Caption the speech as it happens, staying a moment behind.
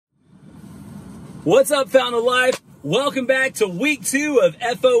What's up, Fountain of Life? Welcome back to week 2 of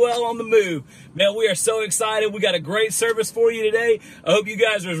FOL on the Move. Man, we are so excited. We got a great service for you today. I hope you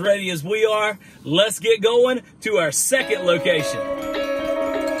guys are as ready as we are. Let's get going to our second location.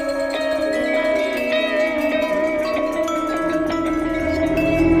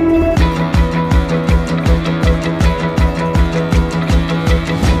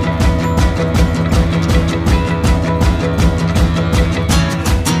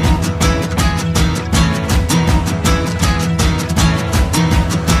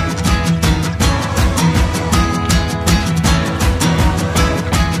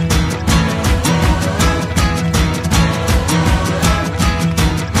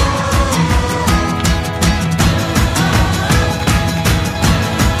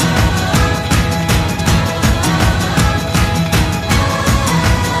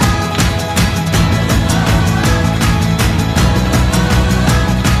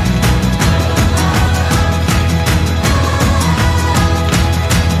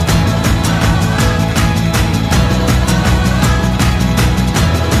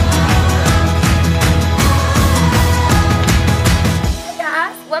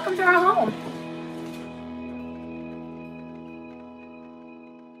 Welcome to our home.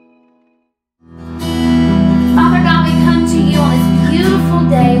 Father God, we come to you on this beautiful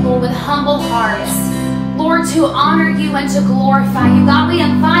day, Lord, with humble hearts. Lord, to honor you and to glorify you. God, we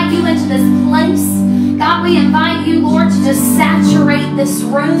invite you into this place. God, we invite you, Lord, to just saturate this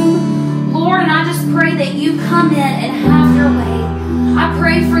room. Lord, and I just pray that you come in and have your way. I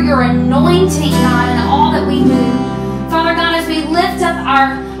pray for your anointing, God, in all that we do. Father God, as we lift up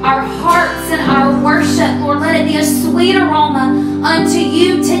our hearts and our worship, Lord, let it be a sweet aroma unto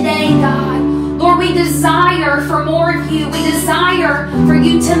you today, God. Lord, we desire for more of you. We desire for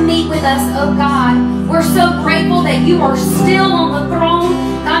you to meet with us, oh God. We're so grateful that you are still on the throne.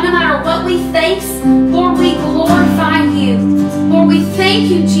 God, no matter what we face, Lord, we glorify you. Lord, we thank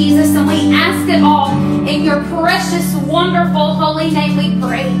you, Jesus, and we ask it all in your precious, wonderful, holy name we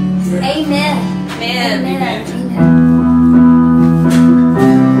pray. Amen. Amen. Amen. Amen.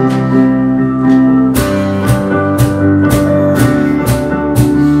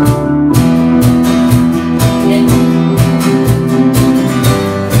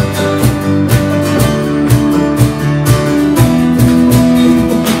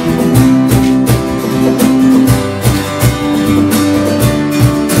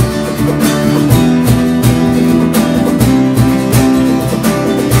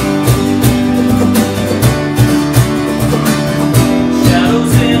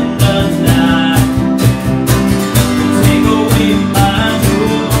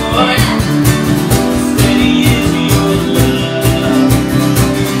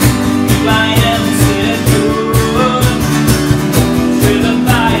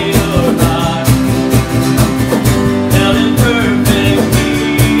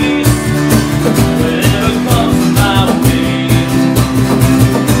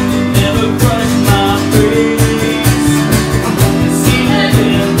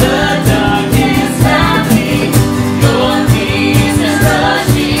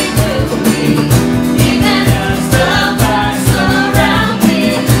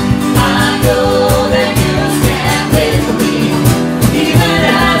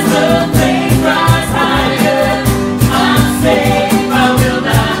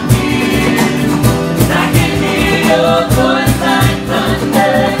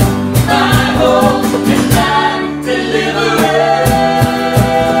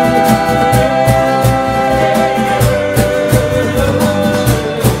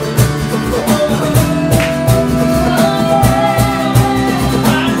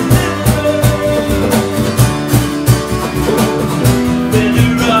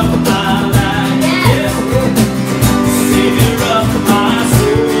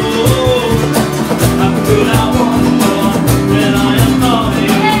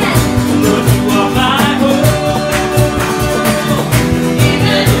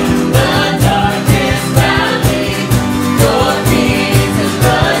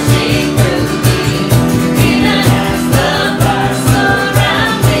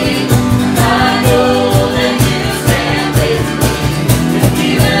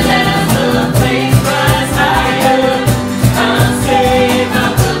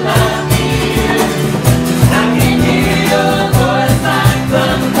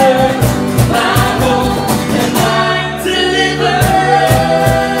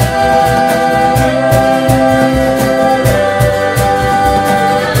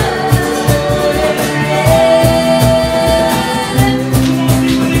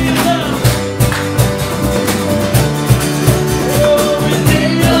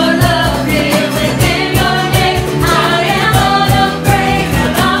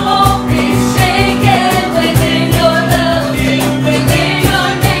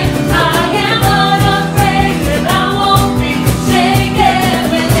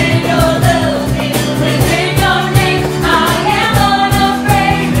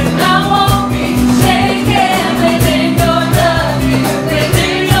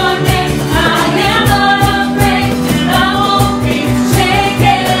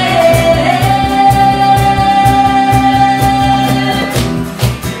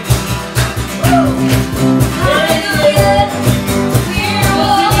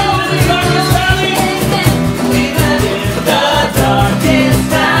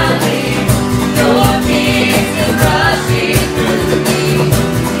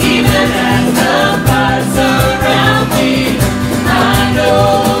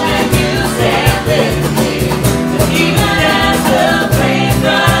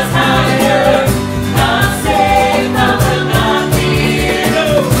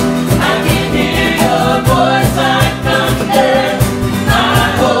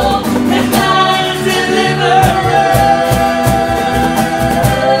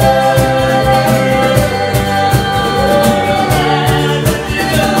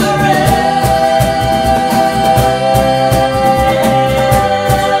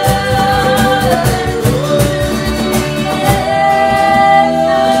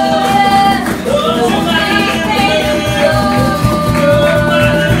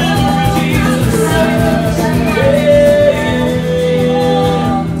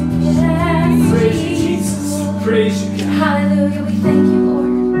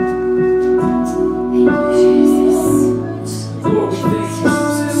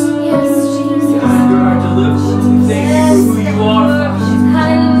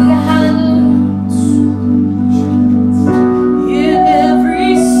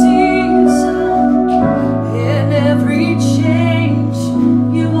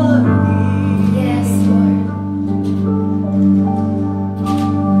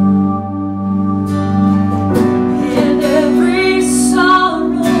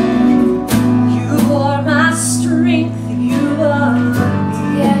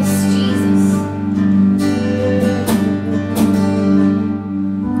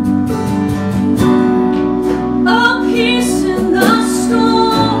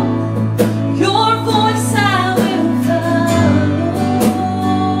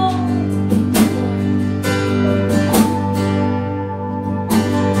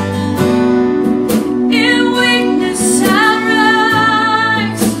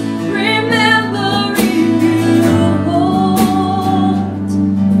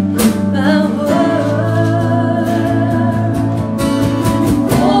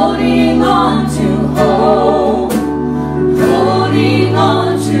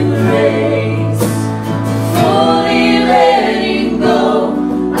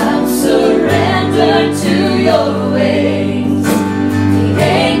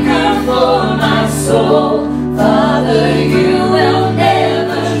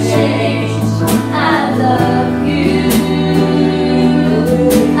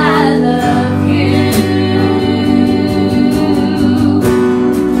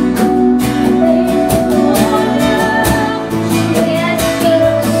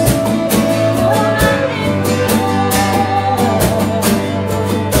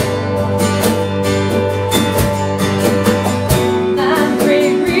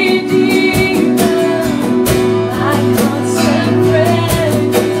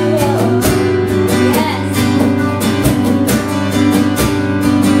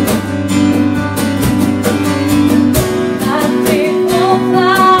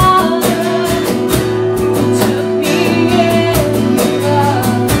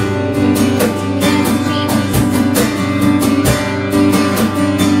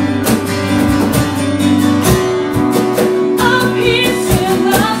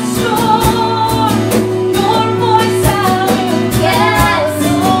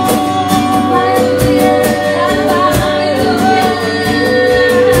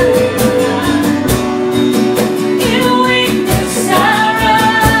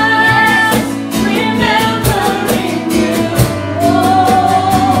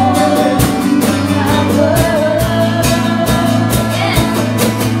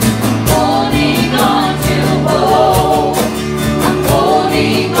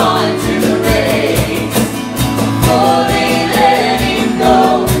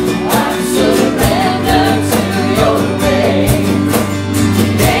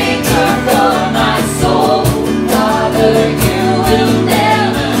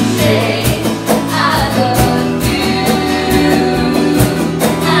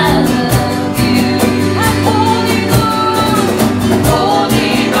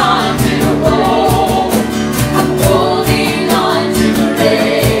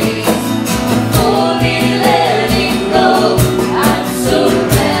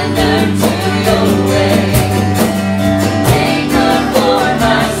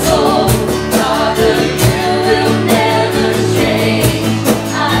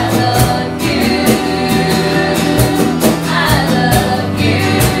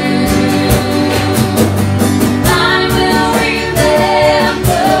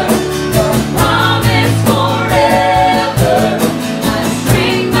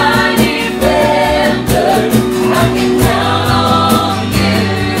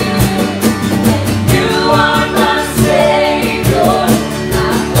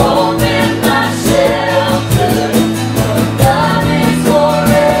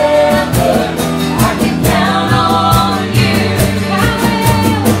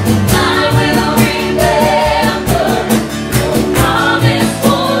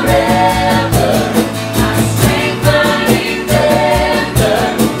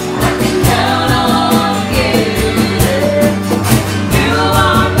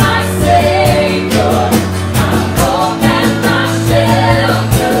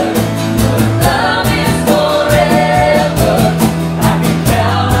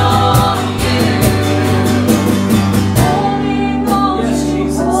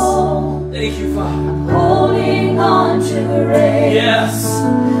 the race. Yes.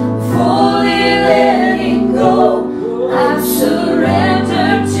 Fully letting go, I've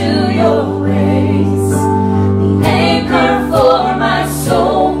surrendered to your ways. The anchor for my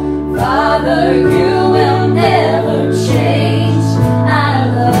soul, Father, you will never change. I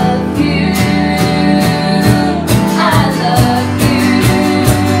love you. I love you.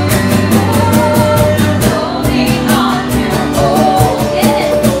 Holding on to hope,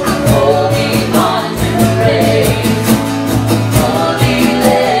 I'm holding on to grace. Fully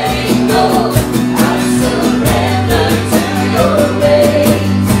letting go, I surrender to your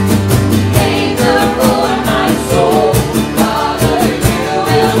ways. Anchor for my soul, Father, you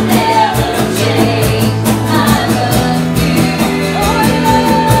will never change. I love you. I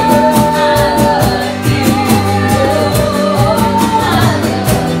love you. I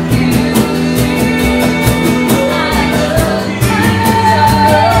love you.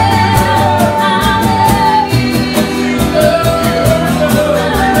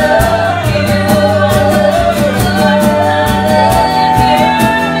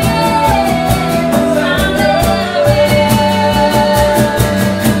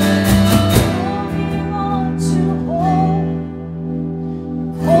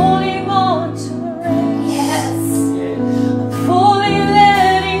 Holding on to the race. Yes. Fully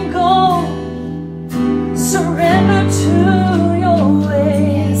letting go, surrender to your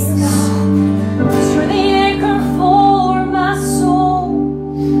ways. You're the anchor for my soul,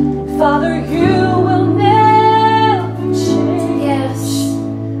 Father, you will never change. Yes.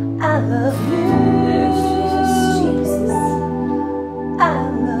 I love you. Jesus. I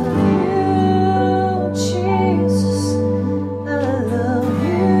love you, Jesus. I love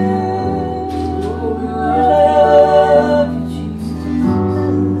you. Love you,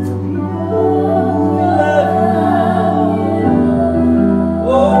 Jesus.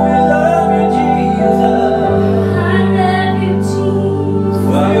 Oh, we love you, Jesus. I love you, Jesus.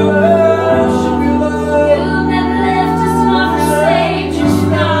 For your worship, your love. You never left us nor forsake us,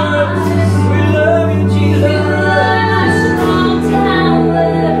 God. We love you, You Jesus. are my strong tower.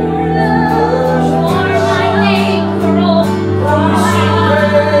 Lord, my anchor, oh God.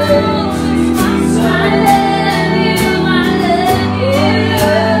 I love you, I love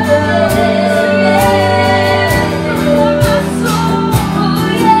you. For my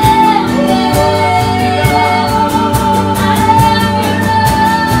soul,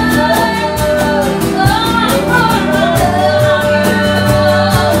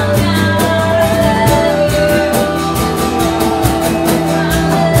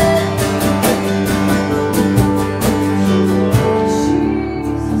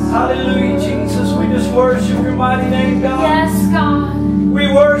 Hallelujah, Jesus. We just worship your mighty name, God. yes, God. We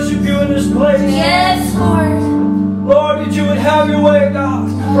worship you in this place. Yes, Lord. Lord, that you would have your way, God.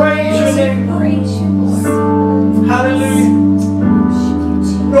 Praise your name. Praise you, Lord. Hallelujah.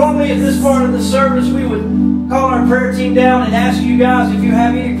 Normally at this part of the service, we would call our prayer team down and ask you guys if you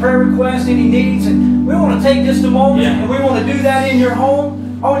have any prayer requests, any needs. And we want to take just a moment and we want to do that in your home.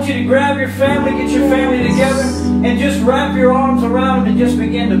 I want you to grab your family, get your family together, and just wrap your arms around them and just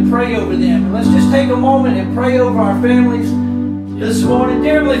begin to pray over them. And let's just take a moment and pray over our families this morning.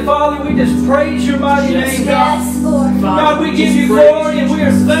 Dear Heavenly Father, we just praise your mighty name, God. Yes, Lord. God, we give you glory and we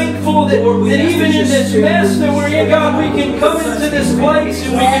are thankful that, that even in this mess that we're in, God, we can come into this place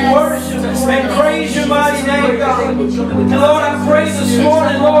and we can worship and praise your mighty name, God. And Lord, I pray this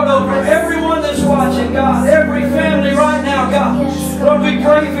morning, Lord, over everyone that's watching, God, every family right now, God. Lord, we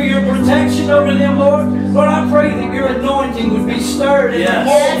pray for your protection over them, Lord. Lord, I pray that your anointing would be stirred in their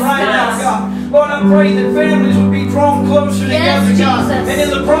home right now, God. Lord, I pray that families would be drawn closer together, God. Jesus. And in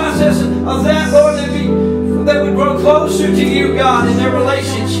the process of that, Lord, they would grow closer to you, God, in their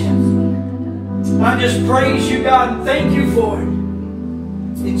relationship. I just praise you, God, and thank you for it.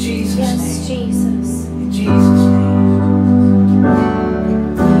 In Jesus' Yes, name. Jesus. In Jesus' name.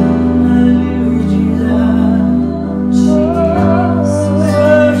 Hallelujah, Jesus.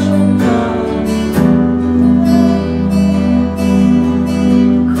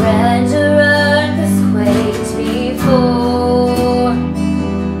 Grandeur earth has quaked before,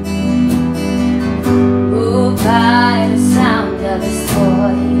 moved by the sound of his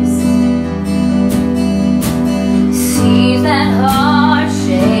voice. Seas that heart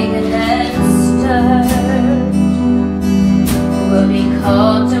shaken and stirred.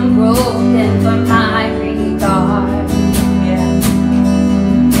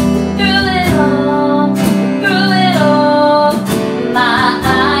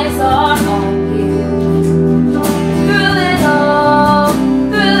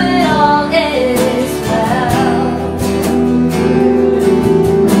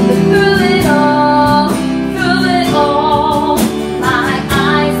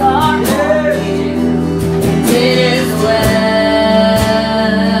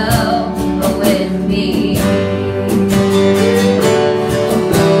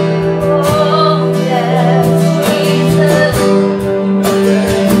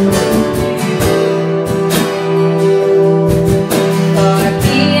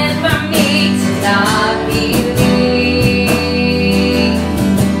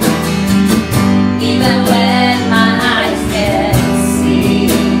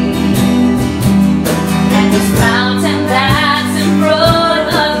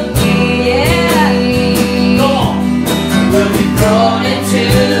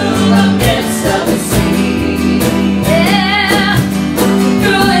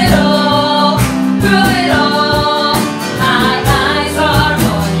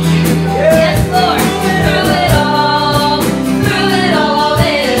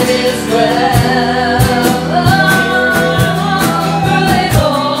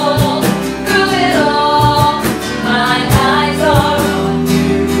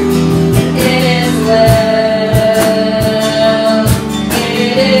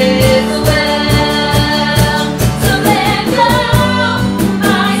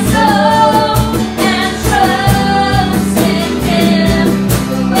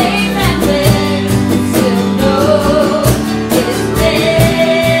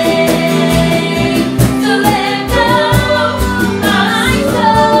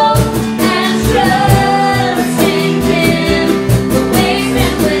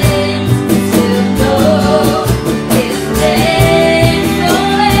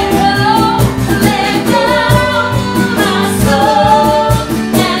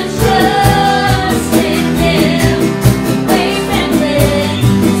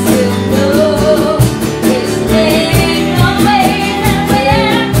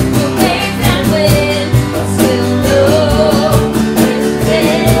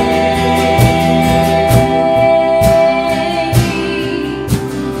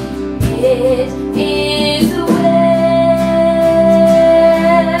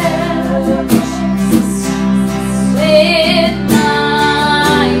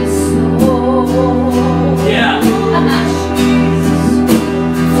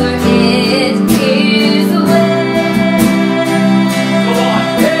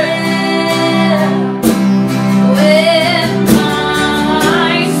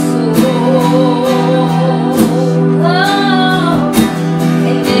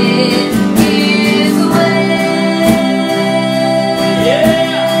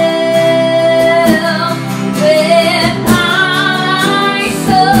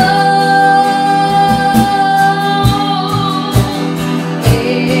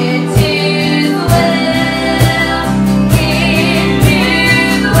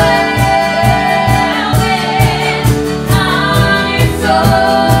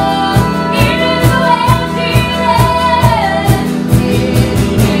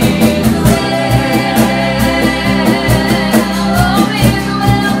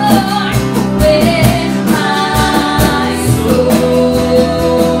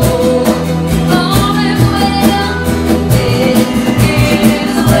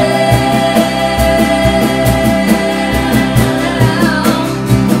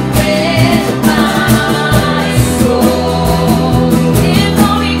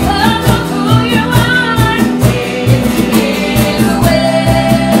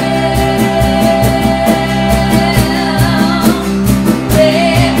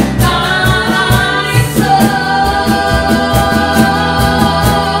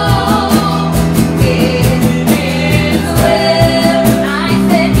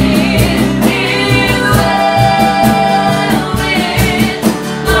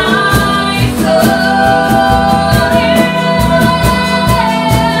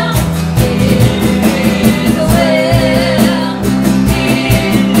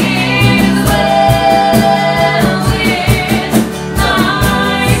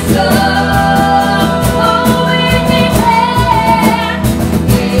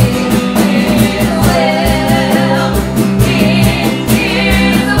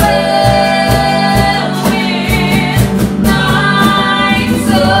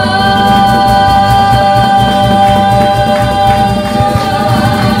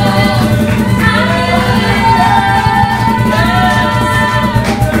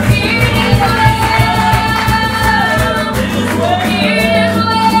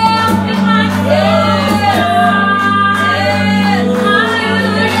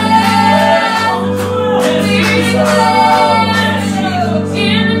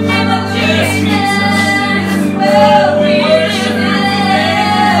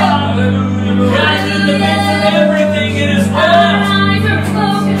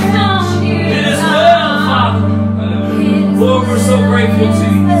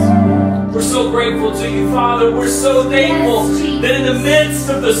 Father, we're so thankful that in the midst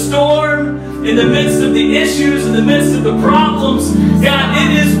of the storm, in the midst of the issues, in the midst of the problems, God,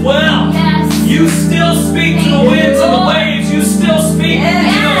 it is well. You still speak to the winds and the waves. You still speak in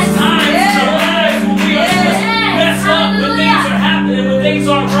those times in our lives when we are just messed up, when things are happening, when things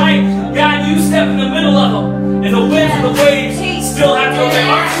aren't right. God, you step in the middle of them, and the winds and the waves still have to obey.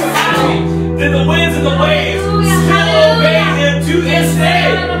 Aren't you happy that the winds and the waves still obey Him to this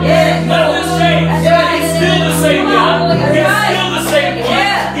day? None of this changed. He's still the same God. He's still the same one.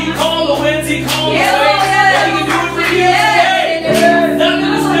 He called the winds. He called the waves. And He can do it for you today.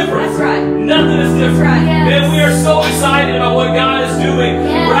 Nothing is different. Nothing is different. Man, we are so excited about what God is doing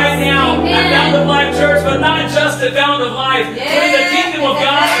right now at Fountain of Life Church, but not just at Fountain of Life, but in the kingdom of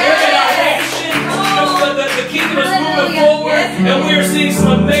God, in our nation. The kingdom is moving forward, and we are seeing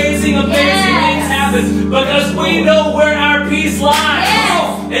some amazing, amazing things happen because we know where our peace lies.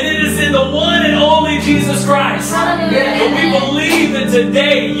 And it is in the one and only Jesus Jesus Christ. But we believe that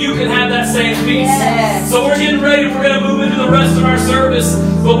today you can have that same peace. So we're getting ready. We're going to move into the rest of our service.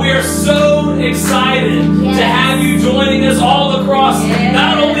 But we are so excited to have you joining us all across,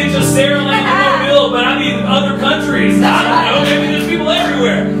 not only just Saraland and Mobile, but I mean other countries. I don't know, maybe there's people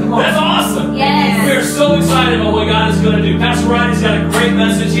everywhere. That's awesome. We are so excited about what God is going to do. Pastor Rodney's got a great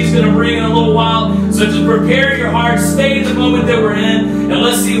message he's going to bring in a little while. So just prepare your heart, stay in the moment that we're in, and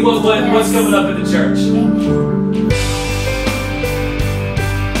let's see what's coming up at the church.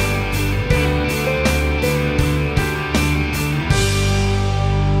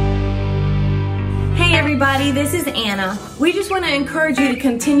 Hey everybody, this is Anna. We just want to encourage you to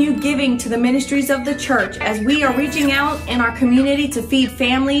continue giving to the ministries of the church as we are reaching out in our community to feed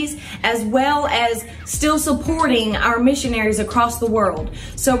families, as well as still supporting our missionaries across the world.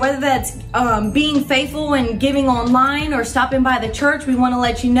 So whether that's being faithful and giving online or stopping by the church, we want to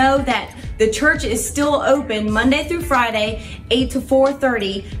let you know that the church is still open Monday through Friday, 8 to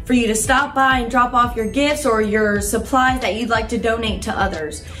 4:30, for you to stop by and drop off your gifts or your supplies that you'd like to donate to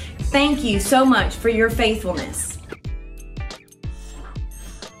others. Thank you so much for your faithfulness.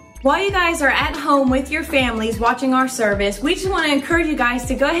 While you guys are at home with your families watching our service, we just want to encourage you guys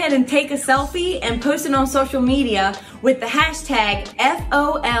to go ahead and take a selfie and post it on social media with the hashtag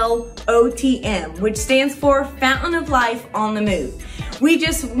FOLOTM, which stands for Fountain of Life on the Move. We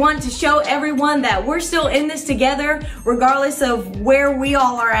just want to show everyone that we're still in this together, regardless of where we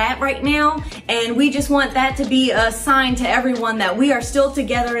all are at right now. And we just want that to be a sign to everyone that we are still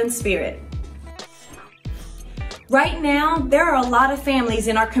together in spirit. Right now, there are a lot of families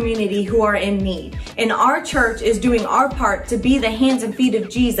in our community who are in need, and our church is doing our part to be the hands and feet of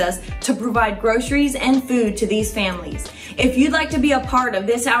Jesus to provide groceries and food to these families. If you'd like to be a part of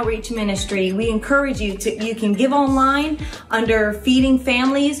this outreach ministry, we encourage you can give online under Feeding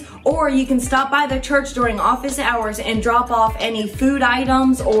Families, or you can stop by the church during office hours and drop off any food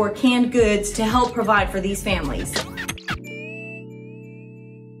items or canned goods to help provide for these families.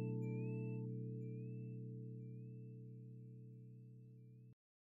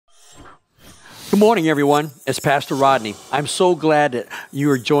 Good morning, everyone. It's Pastor Rodney. I'm so glad that you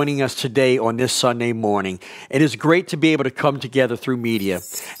are joining us today on this Sunday morning. It is great to be able to come together through media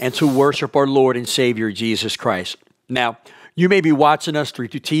and to worship our Lord and Savior, Jesus Christ. Now, you may be watching us through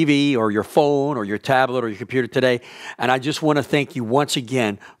TV or your phone or your tablet or your computer today, and I just want to thank you once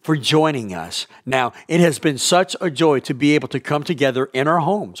again for joining us. Now, it has been such a joy to be able to come together in our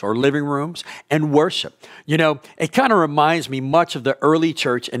homes or living rooms and worship. You know, it kind of reminds me much of the early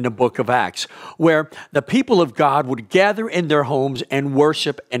church in the book of Acts, where the people of God would gather in their homes and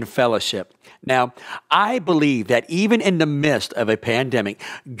worship and fellowship. Now, I believe that even in the midst of a pandemic,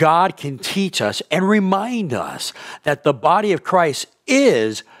 God can teach us and remind us that the body of Christ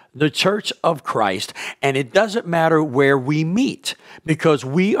is the church of Christ, and it doesn't matter where we meet because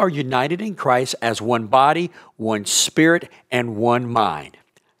we are united in Christ as one body, one spirit, and one mind.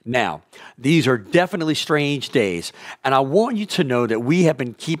 Now, these are definitely strange days, and I want you to know that we have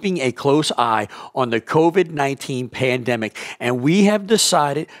been keeping a close eye on the COVID-19 pandemic, and we have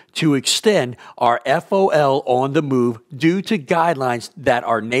decided to extend our FOL on the move due to guidelines that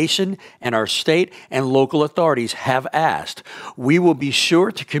our nation and our state and local authorities have asked. We will be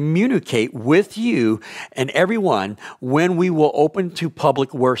sure to communicate with you and everyone when we will open to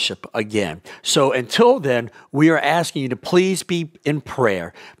public worship again. So until then, we are asking you to please be in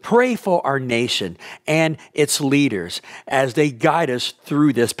prayer. Pray for our nation and its leaders as they guide us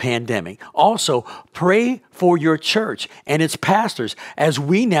through this pandemic. Also, pray for your church and its pastors as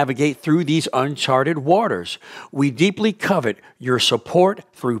we navigate through these uncharted waters. We deeply covet your support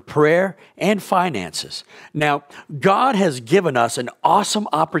through prayer and finances. Now, God has given us an awesome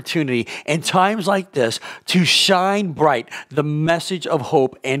opportunity in times like this to shine bright the message of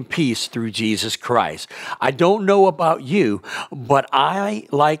hope and peace through Jesus Christ. I don't know about you, but I,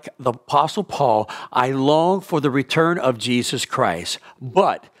 like the Apostle Paul, I long for the return of Jesus Christ.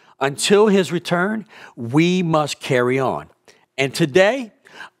 But until his return, we must carry on. And today,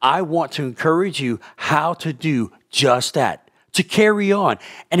 I want to encourage you how to do just that, to carry on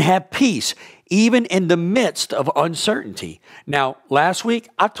and have peace even in the midst of uncertainty. Now, last week,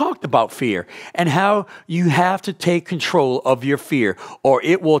 I talked about fear and how you have to take control of your fear or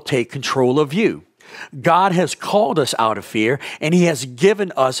it will take control of you. God has called us out of fear, and he has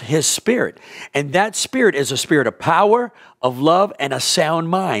given us his spirit. And that spirit is a spirit of power, of love, and a sound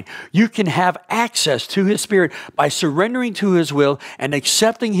mind. You can have access to his spirit by surrendering to his will and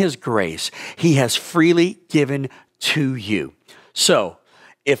accepting his grace he has freely given to you. So,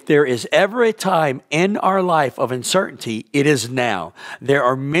 If there is ever a time in our life of uncertainty, it is now. There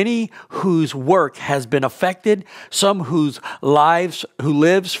are many whose work has been affected, some who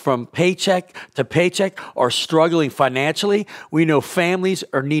lives from paycheck to paycheck are struggling financially. We know families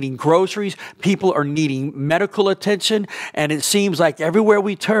are needing groceries, people are needing medical attention, and it seems like everywhere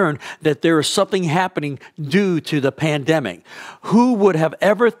we turn that there is something happening due to the pandemic. Who would have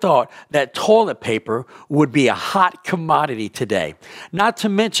ever thought that toilet paper would be a hot commodity today? Not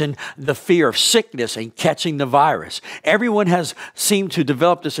to mention the fear of sickness and catching the virus. Everyone has seemed to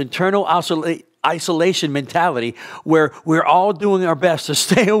develop this internal isolation mentality where we're all doing our best to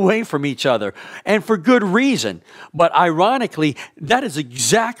stay away from each other, and for good reason. But ironically, that is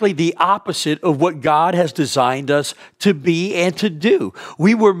exactly the opposite of what God has designed us to be and to do.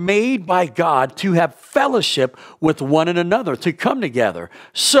 We were made by God to have fellowship with one another, to come together.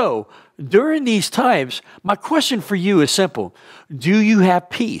 So, during these times, my question for you is simple. Do you have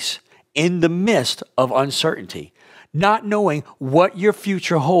peace in the midst of uncertainty? Not knowing what your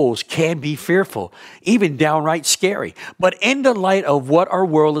future holds can be fearful, even downright scary. But in the light of what our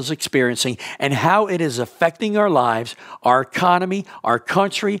world is experiencing and how it is affecting our lives, our economy, our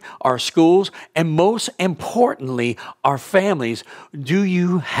country, our schools, and most importantly, our families, do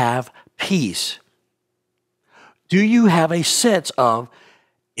you have peace? Do you have a sense of,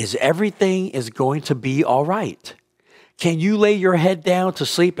 is everything is going to be all right? Can you lay your head down to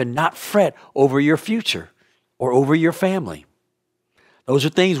sleep and not fret over your future or over your family? Those are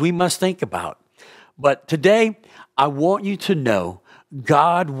things we must think about. But today, I want you to know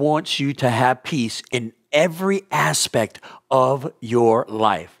God wants you to have peace in every aspect of your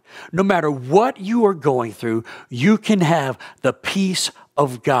life. No matter what you are going through, you can have the peace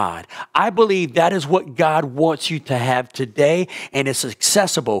of God. I believe that is what God wants you to have today, and it's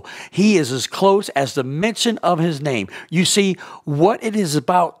accessible. He is as close as the mention of his name. You see, what is it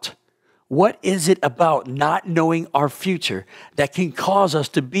about not knowing our future that can cause us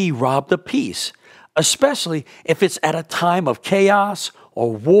to be robbed of peace, especially if it's at a time of chaos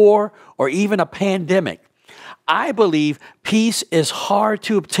or war or even a pandemic? I believe peace is hard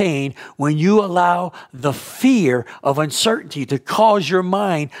to obtain when you allow the fear of uncertainty to cause your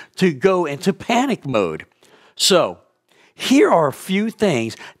mind to go into panic mode. So, here are a few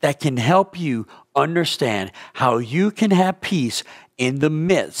things that can help you understand how you can have peace in the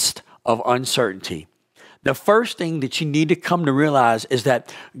midst of uncertainty. The first thing that you need to come to realize is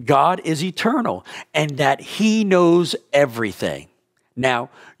that God is eternal and that he knows everything. Now,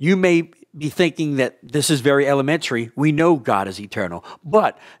 you may be thinking that this is very elementary. We know God is eternal,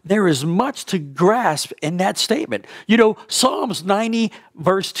 but there is much to grasp in that statement. You know, Psalms 90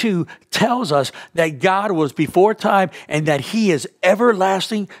 verse 2 tells us that God was before time and that he is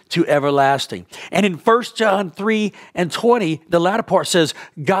everlasting to everlasting. And in 1 John 3 and 20, the latter part says,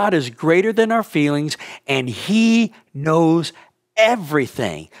 God is greater than our feelings and he knows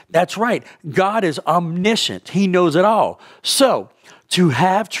everything. That's right. God is omniscient. He knows it all. So, to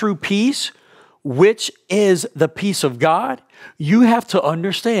have true peace, which is the peace of God, you have to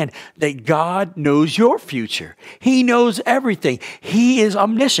understand that God knows your future. He knows everything. He is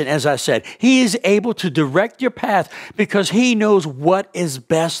omniscient, as I said. He is able to direct your path because he knows what is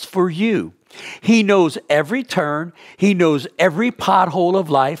best for you. He knows every turn. He knows every pothole of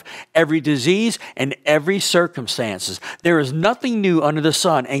life, every disease, and every circumstances. There is nothing new under the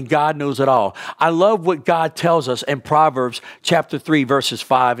sun, and God knows it all. I love what God tells us in Proverbs chapter 3, verses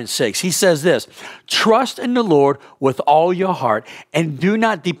 5 and 6. He says this, trust in the Lord with all your heart, and do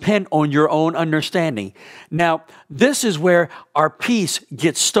not depend on your own understanding. Now, this is where our peace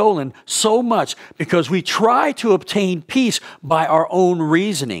gets stolen so much because we try to obtain peace by our own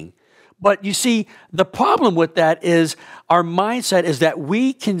reasoning. But you see, the problem with that is our mindset is that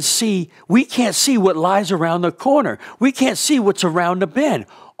we can't see what lies around the corner. We can't see what's around the bend.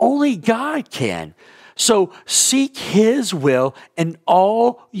 Only God can. So seek his will in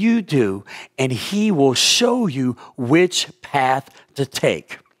all you do, and he will show you which path to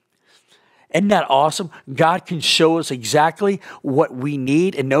take. Isn't that awesome? God can show us exactly what we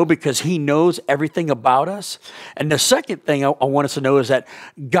need and know because he knows everything about us. And the second thing I want us to know is that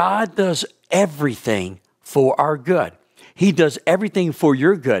God does everything for our good. He does everything for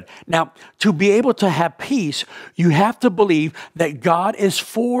your good. Now, to be able to have peace, you have to believe that God is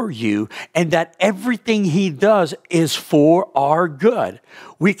for you and that everything he does is for our good.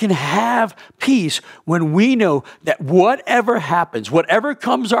 We can have peace when we know that whatever happens, whatever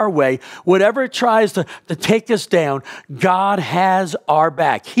comes our way, whatever tries to take us down, God has our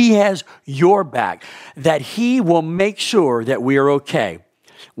back. He has your back, that he will make sure that we are okay.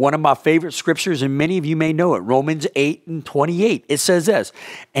 One of my favorite scriptures, and many of you may know it, Romans 8:28. It says this,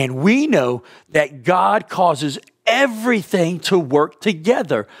 and we know that God causes everything to work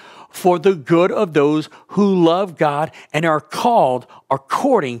together for the good of those who love God and are called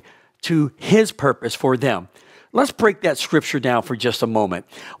according to his purpose for them. Let's break that scripture down for just a moment.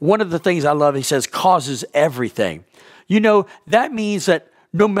 One of the things I love, he says, causes everything. You know, that means that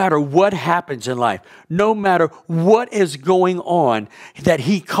no matter what happens in life, no matter what is going on, that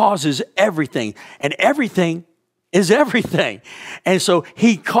he causes everything. And everything is everything. And so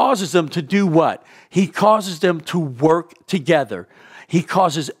he causes them to do what? He causes them to work together. He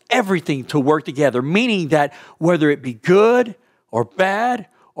causes everything to work together, meaning that whether it be good or bad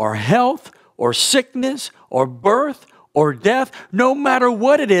or health or sickness or birth or death, no matter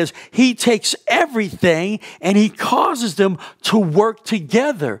what it is, he takes everything and he causes them to work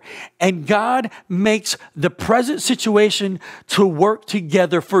together. And God makes the present situation to work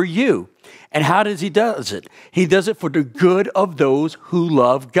together for you. And how does he does it? He does it for the good of those who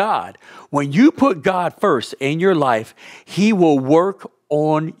love God. When you put God first in your life, he will work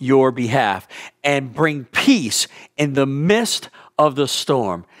on your behalf and bring peace in the midst of the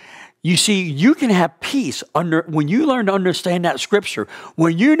storm. You see, you can have peace when you learn to understand that scripture,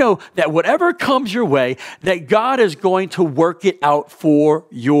 when you know that whatever comes your way, that God is going to work it out for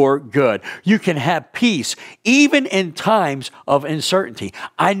your good. You can have peace even in times of uncertainty.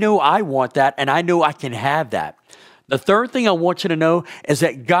 I know I want that, and I know I can have that. The third thing I want you to know is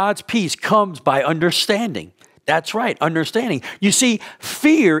that God's peace comes by understanding. That's right, understanding. You see,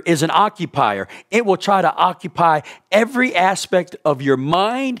 fear is an occupier. It will try to occupy every aspect of your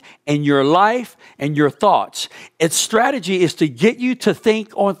mind and your life and your thoughts. Its strategy is to get you to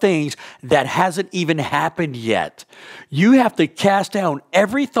think on things that hasn't even happened yet. You have to cast down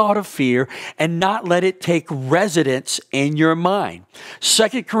every thought of fear and not let it take residence in your mind.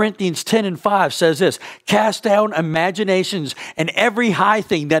 2 Corinthians 10:5 says this, cast down imaginations and every high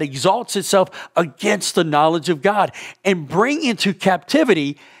thing that exalts itself against the knowledge of God, and bring into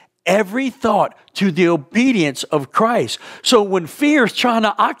captivity every thought to the obedience of Christ. So when fear is trying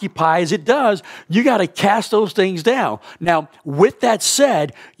to occupy, as it does, you got to cast those things down. Now, with that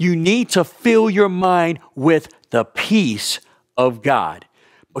said, you need to fill your mind with the peace of God.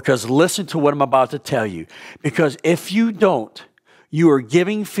 Because listen to what I'm about to tell you. Because if you don't, you are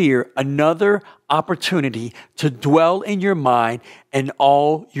giving fear another opportunity to dwell in your mind and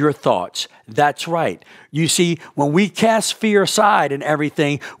all your thoughts. That's right. You see, when we cast fear aside and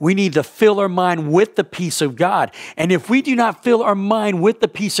everything, we need to fill our mind with the peace of God. And if we do not fill our mind with the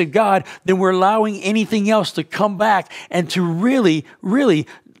peace of God, then we're allowing anything else to come back and to really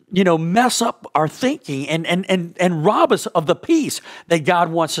mess up our thinking and rob us of the peace that God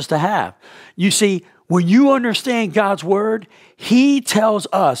wants us to have. You see, when you understand God's word, he tells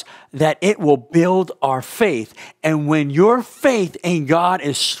us that it will build our faith. And when your faith in God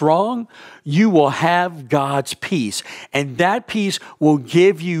is strong, you will have God's peace. And that peace will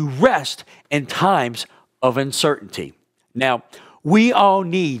give you rest in times of uncertainty. Now, we all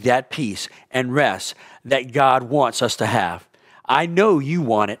need that peace and rest that God wants us to have. I know you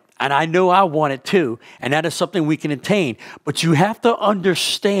want it, and I know I want it too, and that is something we can attain. But you have to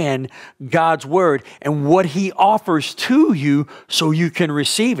understand God's word and what he offers to you so you can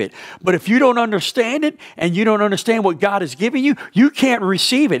receive it. But if you don't understand it and you don't understand what God is giving you, you can't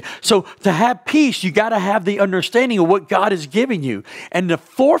receive it. So to have peace, you got to have the understanding of what God is giving you. And the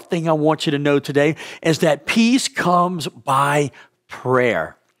fourth thing I want you to know today is that peace comes by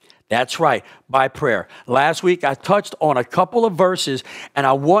prayer. That's right, by prayer. Last week, I touched on a couple of verses, and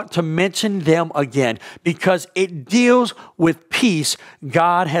I want to mention them again because it deals with peace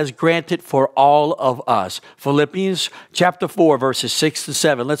God has granted for all of us. Philippians chapter 4, verses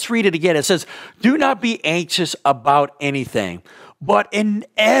 6-7. Let's read it again. It says, do not be anxious about anything, but in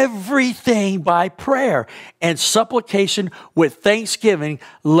everything by prayer and supplication with thanksgiving,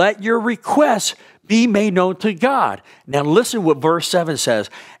 let your requests be made known to God. Now listen what verse 7 says.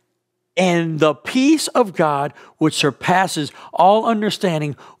 And the peace of God, which surpasses all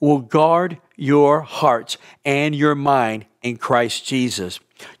understanding, will guard your hearts and your mind in Christ Jesus.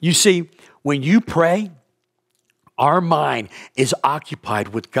 You see, when you pray, our mind is occupied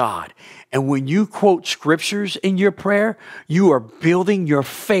with God. And when you quote scriptures in your prayer, you are building your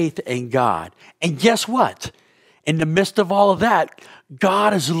faith in God. And guess what? In the midst of all of that,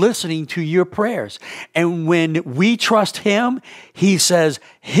 God is listening to your prayers. And when we trust him, he says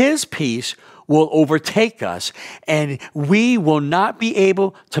his peace will overtake us and we will not be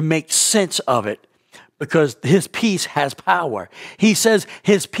able to make sense of it because his peace has power. He says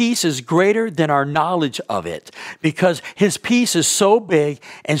his peace is greater than our knowledge of it, because his peace is so big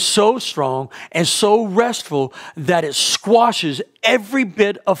and so strong and so restful that it squashes every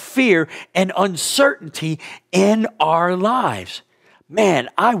bit of fear and uncertainty in our lives. Man,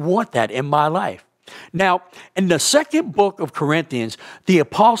 I want that in my life. Now, in the second book of Corinthians, the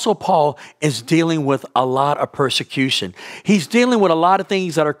Apostle Paul is dealing with a lot of persecution. He's dealing with a lot of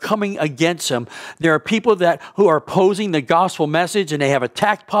things that are coming against him. There are people who are opposing the gospel message, and they have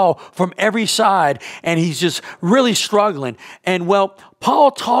attacked Paul from every side, and he's just really struggling. And well,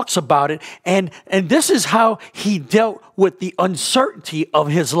 Paul talks about it, and this is how he dealt with the uncertainty of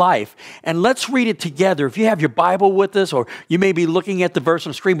his life. And let's read it together. If you have your Bible with us, or you may be looking at the verse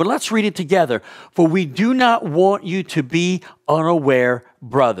on the screen, but let's read it together. For we do not want you to be unaware,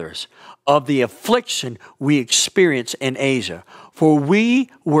 brothers, of the affliction we experienced in Asia. For we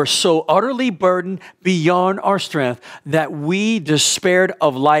were so utterly burdened beyond our strength that we despaired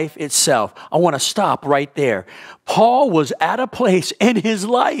of life itself. I want to stop right there. Paul was at a place in his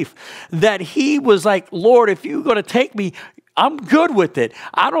life that he was like, Lord, if you're going to take me, I'm good with it.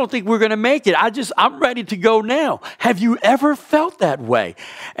 I don't think we're going to make it. I'm ready to go now. Have you ever felt that way?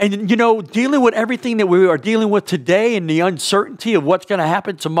 And, you know, dealing with everything that we are dealing with today and the uncertainty of what's going to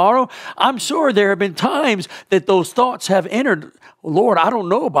happen tomorrow, I'm sure there have been times that those thoughts have entered. Lord, I don't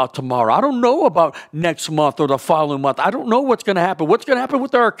know about tomorrow. I don't know about next month or the following month. I don't know what's going to happen. What's going to happen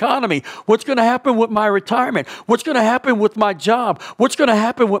with our economy? What's going to happen with my retirement? What's going to happen with my job? What's going to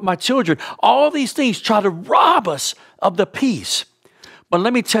happen with my children? All these things try to rob us of the peace. But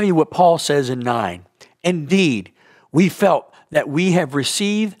let me tell you what Paul says in 9. Indeed, we felt that we have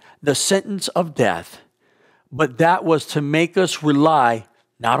received the sentence of death, but that was to make us rely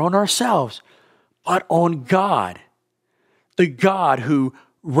not on ourselves, but on God, the God who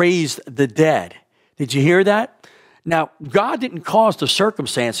raised the dead. Did you hear that? Now, God didn't cause the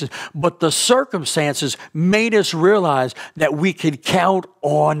circumstances, but the circumstances made us realize that we could count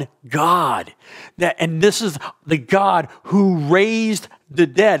on God. And this is the God who raised the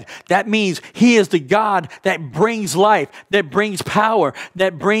dead. That means he is the God that brings life, that brings power,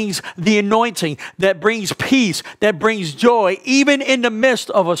 that brings the anointing, that brings peace, that brings joy, even in the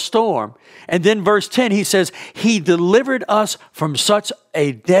midst of a storm. And then verse 10, he says, he delivered us from such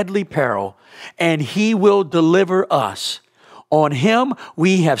a deadly peril, and he will deliver us. On him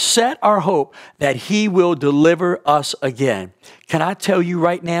we have set our hope that he will deliver us again. Can I tell you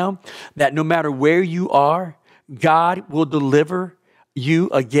right now that no matter where you are, God will deliver you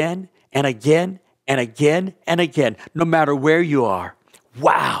again and again and again and again, no matter where you are.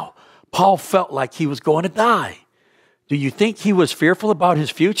 Wow. Paul felt like he was going to die. Do you think he was fearful about his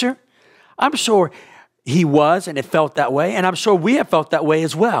future? I'm sure he was, and it felt that way, and I'm sure we have felt that way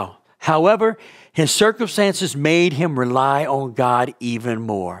as well. However, his circumstances made him rely on God even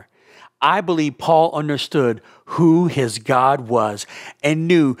more. I believe Paul understood who his God was and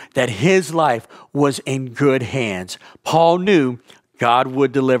knew that his life was in good hands. Paul knew God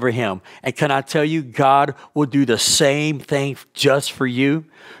would deliver him. And can I tell you, God will do the same thing just for you.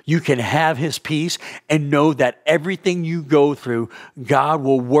 You can have his peace and know that everything you go through, God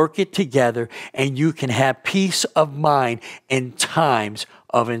will work it together, and you can have peace of mind in times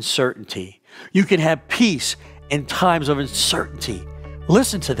of uncertainty. You can have peace in times of uncertainty.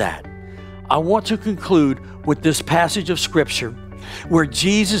 Listen to that. I want to conclude with this passage of scripture where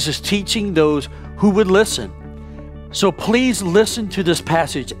Jesus is teaching those who would listen. So please listen to this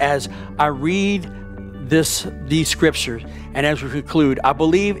passage as I read these scriptures, and as we conclude, I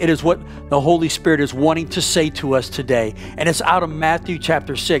believe it is what the Holy Spirit is wanting to say to us today. And it's out of Matthew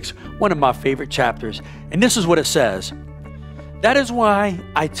chapter 6, one of my favorite chapters. And this is what it says. That is why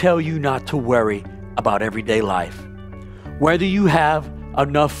I tell you not to worry about everyday life, whether you have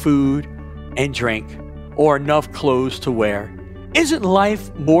enough food and drink or enough clothes to wear. Isn't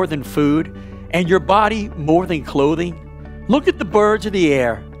life more than food, and your body more than clothing? Look at the birds of the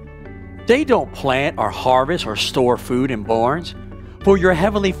air. They don't plant or harvest or store food in barns, for your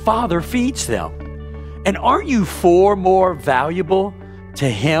heavenly Father feeds them. And aren't you far more valuable to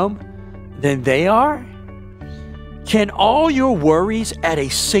him than they are? Can all your worries add a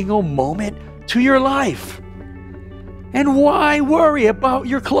single moment to your life? And why worry about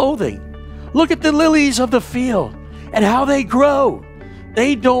your clothing? Look at the lilies of the field and how they grow.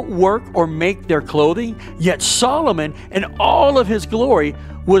 They don't work or make their clothing, yet Solomon in all of his glory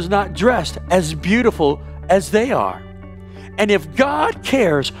was not dressed as beautiful as they are. And if God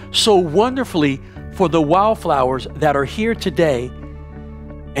cares so wonderfully for the wildflowers that are here today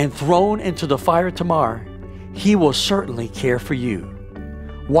and thrown into the fire tomorrow, he will certainly care for you.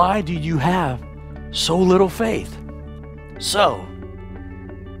 Why do you have so little faith. So,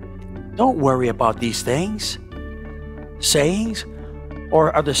 don't worry about these things. Sayings,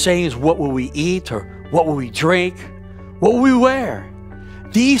 or are the sayings, what will we eat, or what will we drink, what will we wear?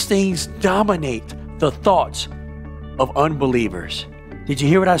 These things dominate the thoughts of unbelievers. Did you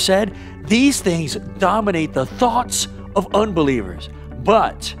hear what I said? These things dominate the thoughts of unbelievers.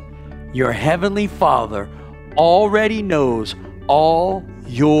 But your heavenly Father already knows all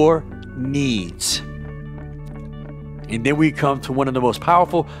your needs. And then we come to one of the most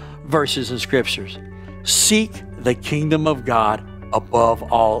powerful verses in scriptures. Seek the kingdom of God above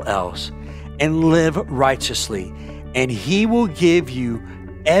all else and live righteously, and he will give you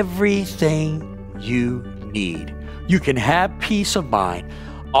everything you need. You can have peace of mind.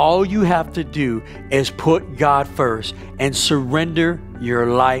 All you have to do is put God first and surrender your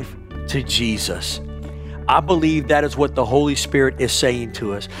life to Jesus. I believe that is what the Holy Spirit is saying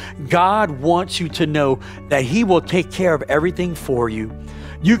to us. God wants you to know that he will take care of everything for you.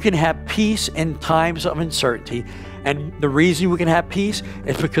 You can have peace in times of uncertainty. And the reason we can have peace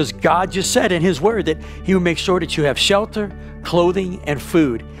is because God just said in his word that he will make sure that you have shelter, clothing, and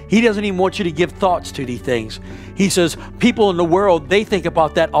food. He doesn't even want you to give thoughts to these things. He says people in the world, they think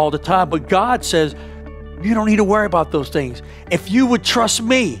about that all the time. But God says, you don't need to worry about those things. If you would trust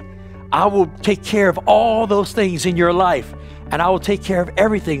me, I will take care of all those things in your life. And I will take care of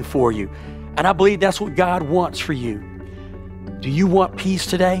everything for you. And I believe that's what God wants for you. Do you want peace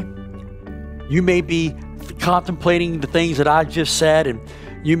today? You may be contemplating the things that I just said, and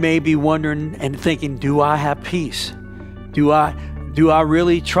you may be wondering and thinking, do I have peace? Do I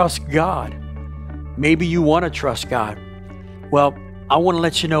really trust God? Maybe you want to trust God. Well, I want to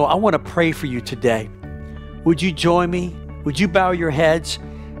let you know, I want to pray for you today. Would you join me? Would you bow your heads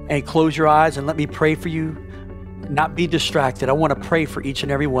and close your eyes and let me pray for you? Not be distracted. I want to pray for each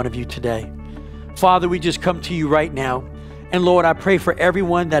and every one of you today. Father, we just come to you right now. And Lord, I pray for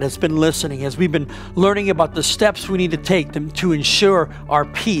everyone that has been listening as we've been learning about the steps we need to take to ensure our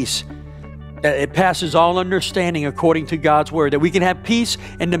peace, that it passes all understanding according to God's word, that we can have peace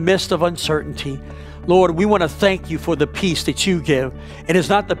in the midst of uncertainty. Lord, we want to thank you for the peace that you give. It is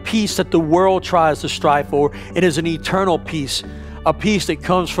not the peace that the world tries to strive for. It is an eternal peace, a peace that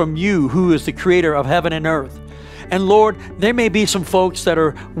comes from you, who is the creator of heaven and earth. And Lord, there may be some folks that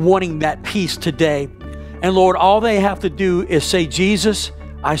are wanting that peace today. And Lord, all they have to do is say, Jesus,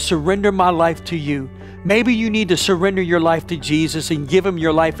 I surrender my life to you. Maybe you need to surrender your life to Jesus and give him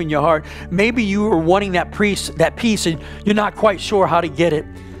your life in your heart. Maybe you are wanting that peace and you're not quite sure how to get it.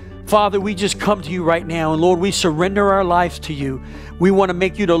 Father, we just come to you right now. And Lord, we surrender our lives to you. We want to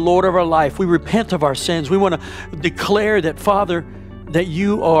make you the Lord of our life. We repent of our sins. We want to declare that, Father, that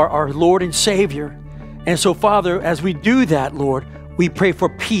you are our Lord and Savior. And so, Father, as we do that, Lord, we pray for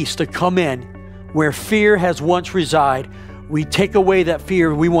peace to come in. Where fear has once resided, we take away that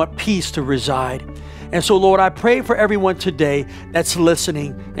fear. We want peace to reside. And so, Lord, I pray for everyone today that's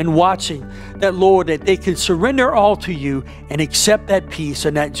listening and watching, that, Lord, that they can surrender all to you and accept that peace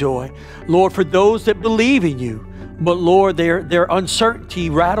and that joy. Lord, for those that believe in you, but, Lord, their uncertainty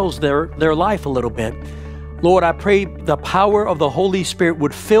rattles their life a little bit. Lord, I pray the power of the Holy Spirit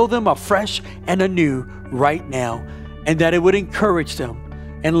would fill them afresh and anew right now, and that it would encourage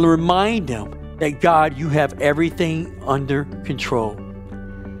them and remind them that, God, you have everything under control.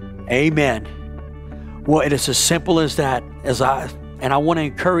 Amen. Well, it is as simple as that. And I want to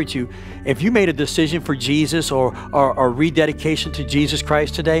encourage you, if you made a decision for Jesus or rededication to Jesus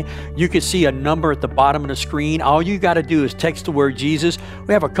Christ today, you can see a number at the bottom of the screen. All you got to do is text the word Jesus.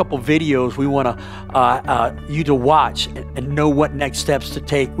 We have a couple videos we want you to watch and know what next steps to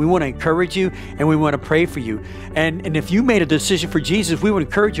take. We want to encourage you and we want to pray for you. And if you made a decision for Jesus, we would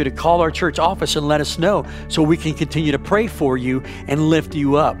encourage you to call our church office and let us know so we can continue to pray for you and lift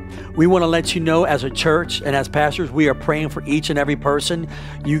you up. We want to let you know, as a church and as pastors, we are praying for each and every person.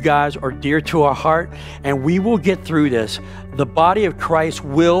 You guys are dear to our heart, and we will get through this. The body of Christ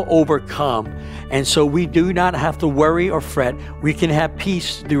will overcome, and so we do not have to worry or fret. We can have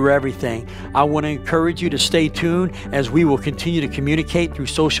peace through everything. I want to encourage you to stay tuned as we will continue to communicate through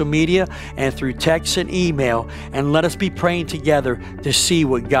social media and through text and email, and let us be praying together to see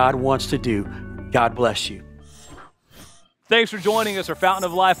what God wants to do. God bless you. Thanks for joining us for Fountain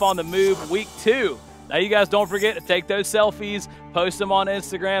of Life on the Move, Week 2. Now, you guys don't forget to take those selfies, post them on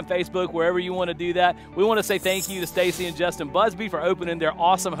Instagram, Facebook, wherever you want to do that. We want to say thank you to Stacy and Justin Busby for opening their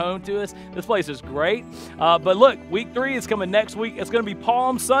awesome home to us. This place is great. But look, Week 3 is coming next week. It's going to be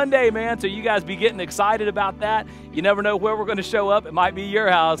Palm Sunday, man, so you guys be getting excited about that. You never know where we're going to show up. It might be your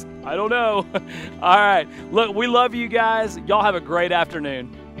house. I don't know. All right. Look, we love you guys. Y'all have a great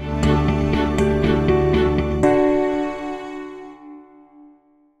afternoon.